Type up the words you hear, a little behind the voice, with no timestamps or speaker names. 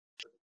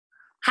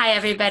Hi,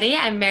 everybody.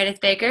 I'm Meredith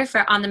Baker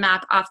for On the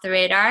Map Off the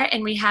Radar,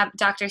 and we have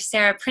Dr.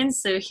 Sarah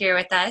Prinsloo here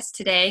with us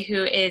today,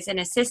 who is an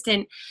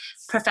assistant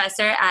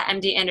professor at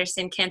MD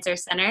Anderson Cancer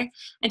Center.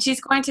 And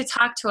she's going to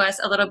talk to us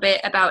a little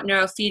bit about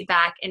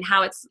neurofeedback and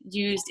how it's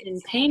used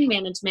in pain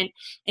management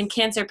in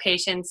cancer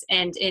patients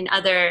and in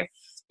other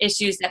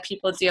issues that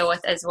people deal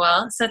with as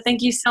well. So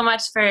thank you so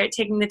much for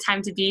taking the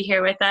time to be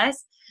here with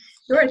us.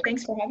 Sure,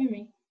 thanks for having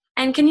me.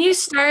 And can you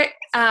start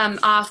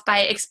off by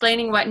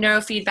explaining what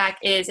neurofeedback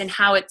is and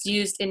how it's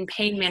used in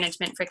pain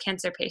management for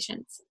cancer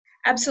patients?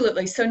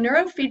 Absolutely. So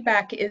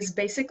neurofeedback is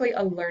basically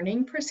a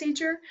learning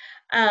procedure.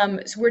 So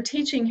we're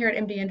teaching here at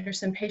MD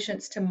Anderson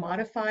patients to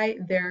modify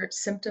their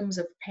symptoms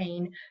of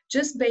pain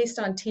just based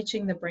on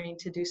teaching the brain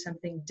to do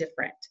something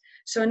different.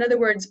 So in other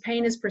words,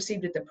 pain is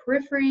perceived at the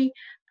periphery,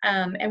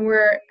 and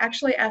we're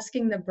actually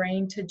asking the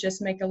brain to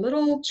just make a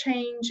little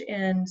change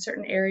in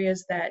certain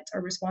areas that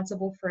are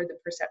responsible for the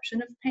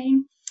perception of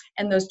pain.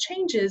 And those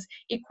changes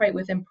equate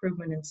with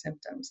improvement in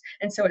symptoms.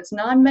 And so it's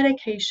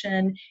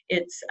non-medication.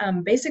 It's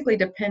basically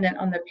dependent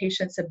on the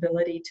patient's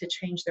ability to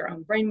change their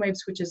own brainwaves,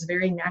 which is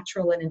very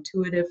natural and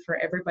intuitive for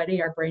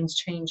everybody. Our brains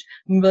change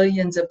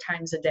millions of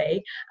times a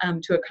day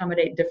to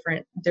accommodate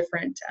different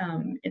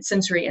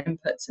sensory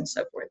inputs and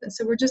so forth. And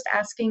so we're just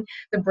asking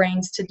the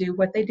brains to do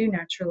what they do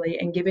naturally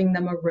and giving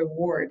them a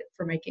reward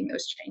for making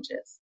those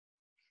changes.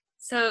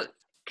 So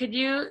could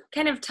you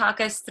kind of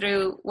talk us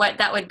through what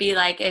that would be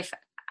like if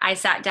I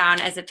sat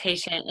down as a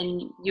patient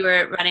and you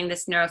were running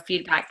this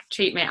neurofeedback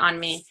treatment on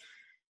me?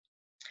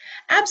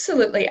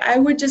 Absolutely. I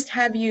would just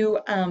have you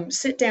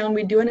sit down.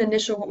 We do an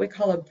initial, what we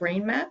call a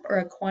brain map or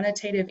a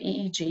quantitative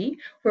EEG,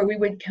 where we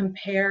would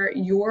compare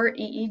your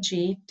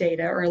EEG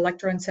data or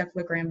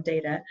electroencephalogram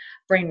data,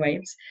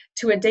 brainwaves,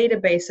 to a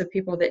database of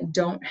people that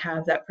don't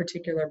have that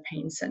particular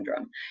pain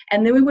syndrome.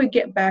 And then we would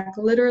get back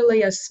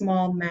literally a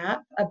small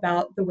map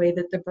about the way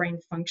that the brain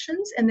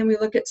functions. And then we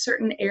look at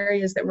certain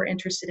areas that we're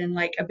interested in,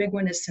 like a big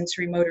one is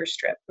sensory motor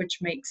strip, which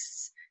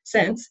makes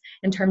sense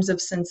in terms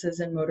of senses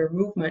and motor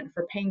movement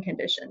for pain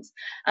conditions.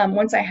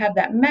 Once I have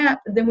that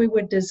map, then we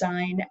would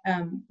design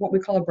what we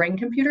call a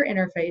brain-computer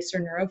interface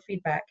or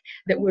neurofeedback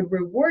that would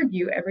reward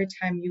you every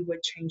time you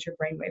would change your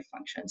brainwave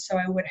function. So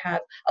I would have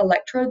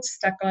electrodes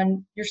stuck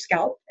on your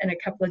scalp in a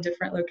couple of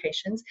different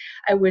locations.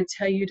 I would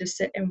tell you to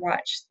sit and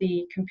watch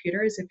the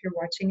computer as if you're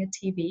watching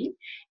a TV,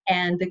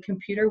 and the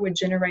computer would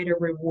generate a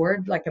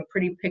reward, like a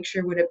pretty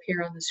picture would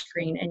appear on the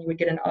screen, and you would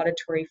get an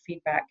auditory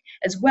feedback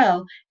as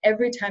well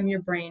every time your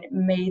brain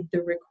made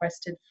the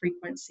requested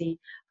frequency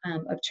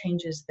of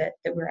changes that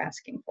we're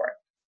asking for.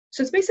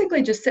 So it's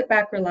basically just sit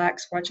back,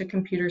 relax, watch a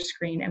computer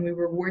screen, and we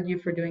reward you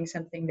for doing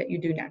something that you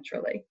do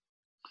naturally.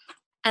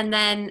 And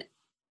then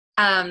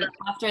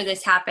after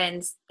this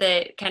happens,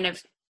 the kind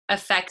of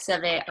effects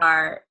of it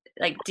are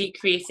like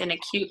decrease in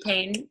acute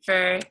pain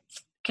for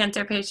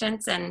cancer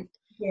patients. And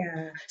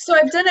yeah, so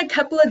I've done a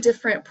couple of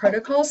different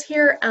protocols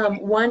here.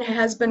 One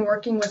has been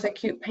working with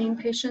acute pain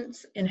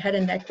patients in head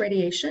and neck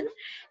radiation.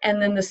 And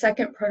then the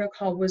second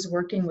protocol was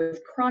working with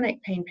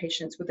chronic pain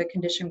patients with a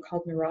condition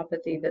called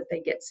neuropathy that they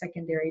get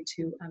secondary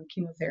to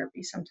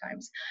chemotherapy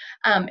sometimes.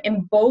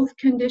 In both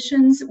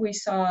conditions, we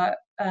saw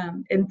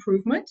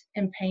improvement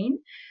in pain.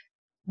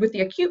 With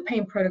the acute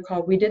pain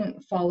protocol, we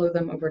didn't follow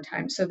them over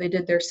time. So they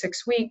did their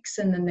 6 weeks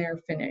and then they're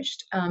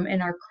finished.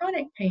 In our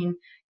chronic pain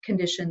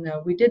condition,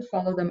 though, we did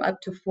follow them up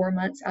to 4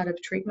 months out of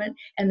treatment,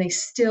 and they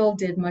still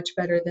did much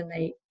better than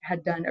they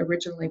had done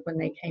originally when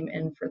they came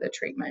in for the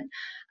treatment.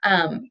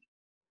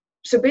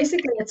 So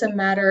basically,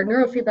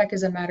 neurofeedback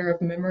is a matter of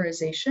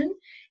memorization.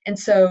 And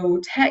so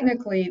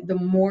technically, the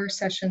more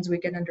sessions we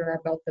get under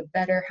our belt, the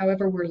better.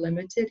 However, we're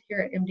limited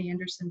here at MD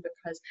Anderson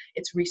because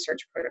it's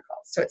research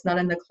protocols. So it's not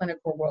in the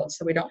clinical world.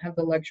 So we don't have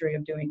the luxury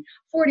of doing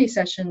 40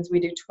 sessions. We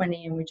do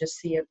 20, and we just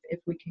see if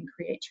we can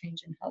create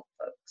change and help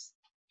folks.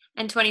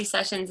 And 20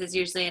 sessions is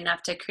usually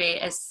enough to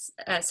create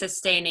a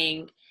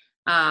sustaining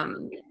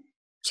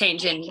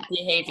change in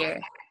behavior.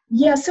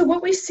 Yeah, so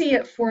what we see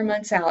at 4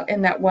 months out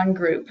in that one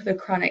group, the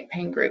chronic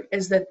pain group,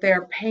 is that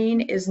their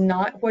pain is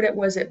not what it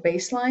was at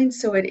baseline.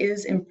 So it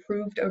is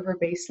improved over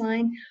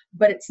baseline,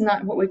 but it's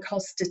not what we call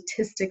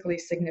statistically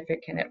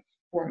significant at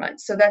 4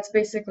 months. So that's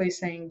basically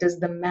saying, does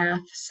the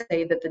math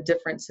say that the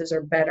differences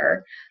are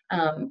better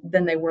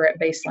than they were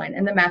at baseline?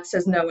 And the math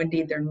says, no,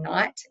 indeed, they're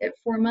not at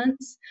 4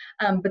 months.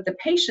 But the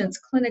patients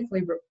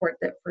clinically report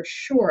that for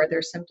sure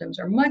their symptoms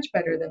are much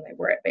better than they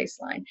were at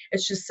baseline.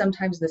 It's just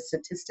sometimes the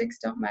statistics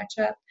don't match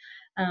up.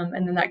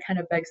 And then that kind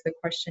of begs the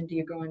question, do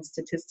you go on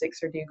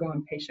statistics or do you go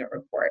on patient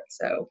report?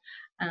 So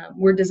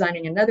we're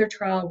designing another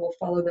trial. We'll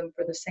follow them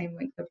for the same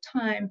length of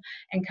time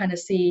and kind of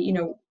see,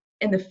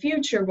 in the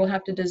future, we'll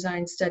have to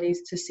design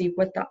studies to see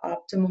what the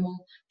optimal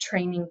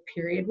training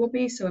period will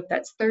be. So if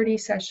that's 30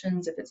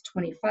 sessions, if it's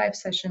 25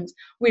 sessions,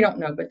 we don't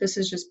know, but this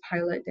is just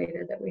pilot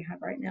data that we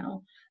have right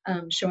now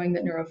showing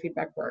that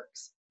neurofeedback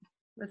works.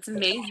 That's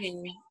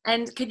amazing.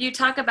 And could you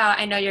talk about,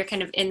 I know you're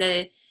kind of in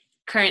the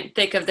current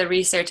thick of the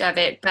research of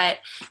it, but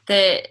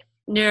the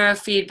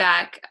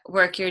neurofeedback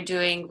work you're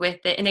doing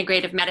with the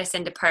integrative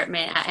medicine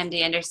department at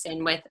MD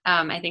Anderson with,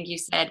 I think you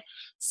said,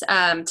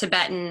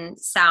 Tibetan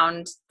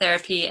sound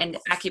therapy and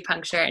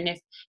acupuncture, and if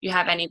you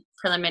have any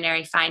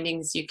preliminary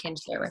findings you can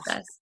share with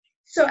us.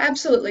 So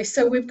absolutely.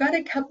 So we've got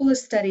a couple of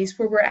studies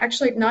where we're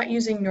actually not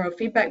using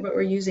neurofeedback, but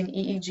we're using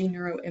EEG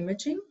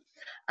neuroimaging.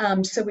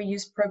 So we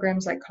use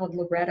programs like called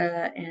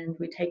Loretta, and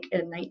we take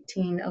a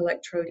 19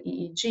 electrode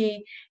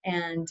EEG,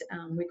 and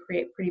we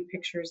create pretty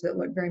pictures that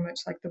look very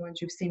much like the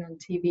ones you've seen on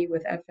TV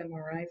with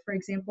fMRI, for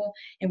example.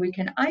 And we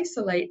can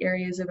isolate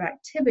areas of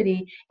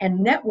activity and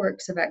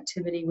networks of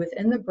activity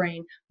within the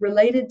brain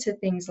related to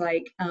things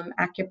like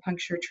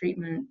acupuncture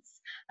treatments,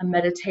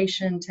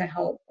 meditation to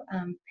help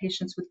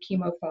patients with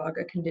chemo fog,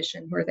 a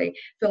condition where they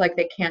feel like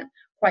they can't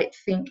quite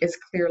think as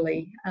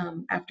clearly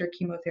after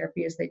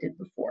chemotherapy as they did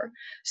before.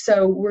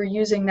 So we're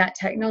using that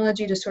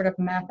technology to sort of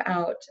map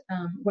out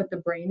what the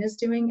brain is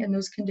doing in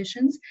those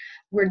conditions.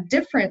 We're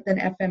different than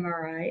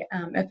fMRI.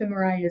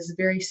 fMRI is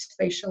very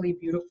spatially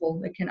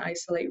beautiful. It can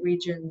isolate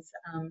regions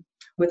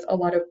with a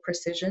lot of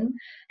precision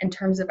in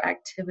terms of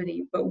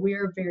activity, but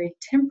we're very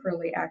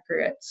temporally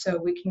accurate. So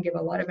we can give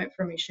a lot of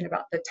information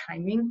about the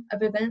timing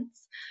of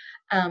events.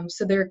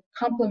 So they're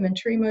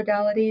complementary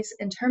modalities.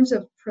 In terms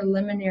of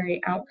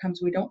preliminary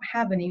outcomes, we don't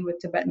have any with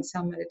Tibetan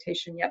sound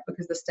meditation yet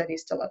because the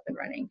study's still up and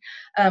running.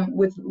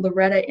 With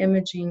Loretta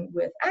imaging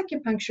with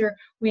acupuncture,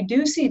 we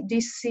do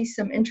see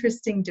some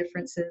interesting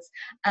differences.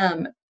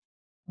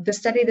 The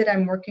study that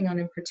I'm working on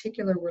in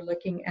particular, we're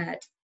looking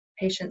at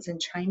patients in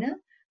China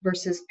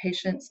versus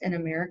patients in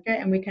America,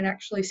 and we can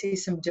actually see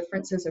some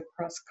differences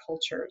across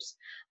cultures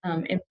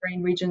in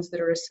brain regions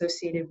that are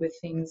associated with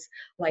things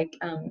like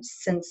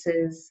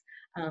senses,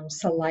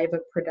 saliva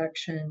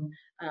production,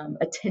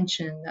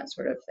 attention, that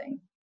sort of thing.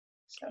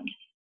 So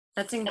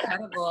that's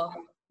incredible.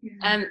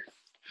 Yeah.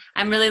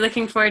 I'm really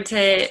looking forward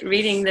to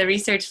reading the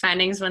research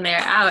findings when they're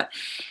out.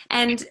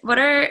 And what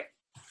are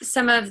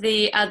some of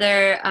the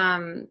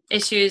other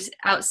issues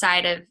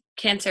outside of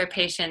cancer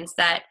patients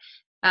that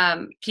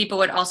people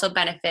would also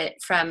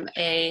benefit from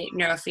a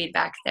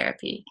neurofeedback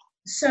therapy?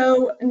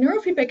 So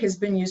neurofeedback has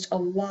been used a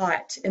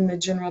lot in the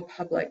general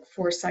public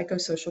for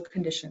psychosocial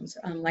conditions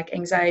like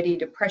anxiety,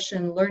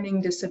 depression,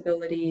 learning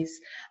disabilities,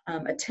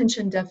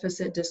 attention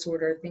deficit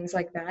disorder, things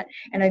like that.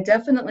 And I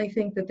definitely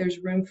think that there's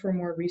room for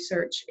more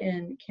research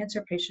in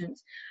cancer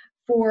patients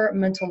for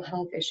mental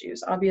health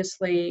issues.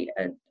 Obviously,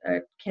 a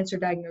cancer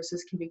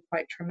diagnosis can be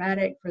quite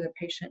traumatic for the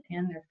patient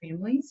and their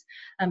families.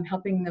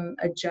 Helping them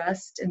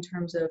adjust in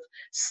terms of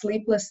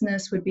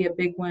sleeplessness would be a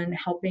big one,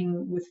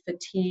 helping with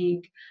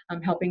fatigue,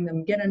 helping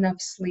them get enough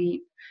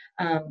sleep,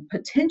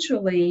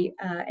 potentially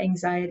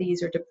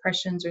anxieties or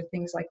depressions or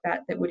things like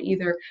that that would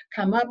either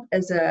come up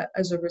as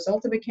a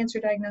result of a cancer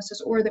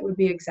diagnosis or that would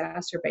be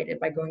exacerbated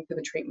by going through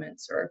the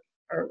treatments or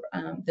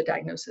the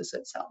diagnosis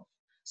itself.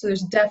 So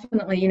there's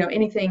definitely,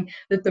 anything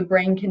that the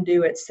brain can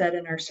do, it's set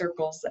in our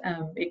circles,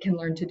 it can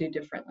learn to do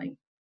differently.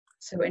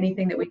 So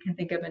anything that we can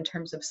think of in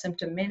terms of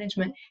symptom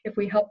management, if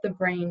we help the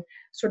brain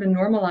sort of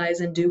normalize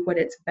and do what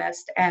it's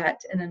best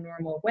at in a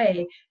normal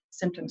way,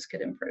 symptoms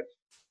could improve.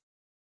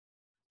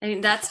 I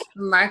mean, that's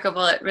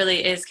remarkable. It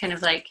really is kind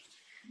of like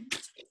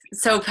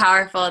so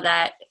powerful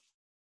that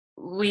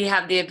we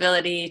have the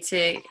ability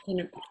to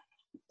kind of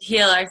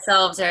heal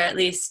ourselves, or at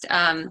least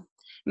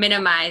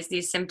minimize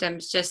these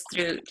symptoms just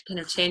through kind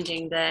of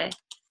changing the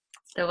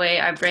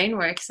way our brain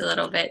works a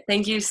little bit.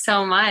 Thank you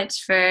so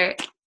much for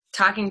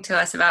talking to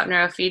us about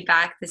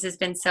neurofeedback. This has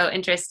been so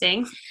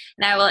interesting.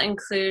 And I will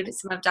include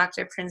some of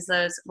Dr.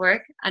 Prinslow's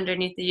work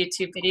underneath the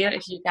YouTube video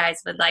if you guys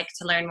would like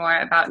to learn more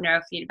about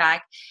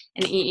neurofeedback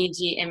and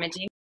EEG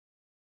imaging.